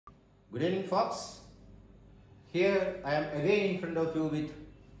Good evening, folks. Here I am again in front of you with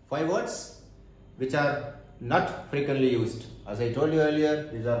 5 words which are not frequently used. As I told you earlier,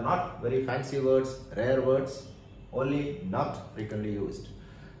 these are not very fancy words, rare words, only not frequently used.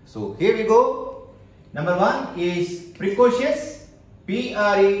 So here we go. Number 1 is precocious.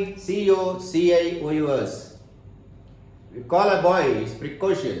 P-R-E-C-O-C-I-O-U-S. We call a boy is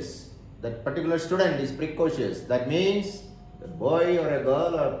precocious. That particular student is precocious. That means the boy or a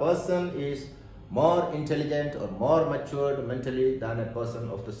girl or a person is more intelligent or more matured mentally than a person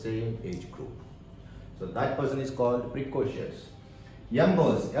of the same age group. So that person is called precocious.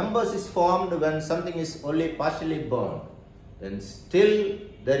 Embers. Embers is formed when something is only partially burned. Then still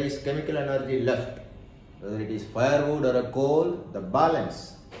there is chemical energy left. Whether it is firewood or a coal, the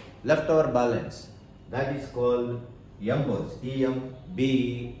balance, leftover balance, that is called embers.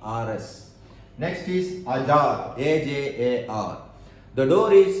 E-M-B-R-S. Next is ajar. A-J-A-R. The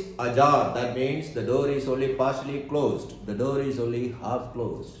door is ajar. That means the door is only partially closed. The door is only half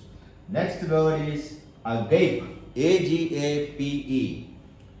closed. Next word is agape. A-G-A-P-E.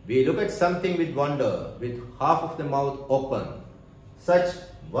 We look at something with wonder, with half of the mouth open. Such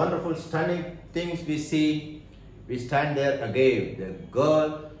wonderful, stunning things we see, we stand there agape. The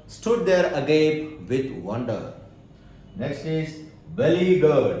girl stood there agape with wonder. Next is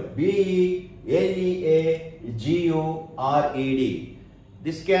beleaguered. B-E-L-E-A-G-U-R-E-D.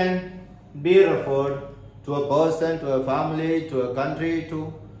 This can be referred to a person, to a family, to a country,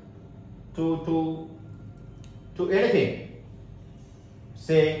 to anything.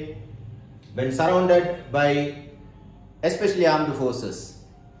 Say, when surrounded by especially armed forces,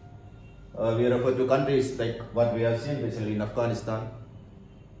 we refer to countries like what we have seen recently in Afghanistan.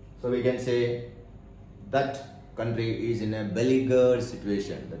 So we can say that country is in a beleaguered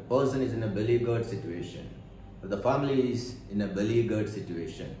situation. That person is in a beleaguered situation. The family is in a beleaguered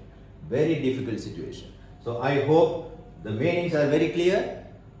situation. Very difficult situation. So I hope the meanings are very clear.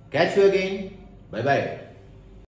 Catch you again. Bye bye.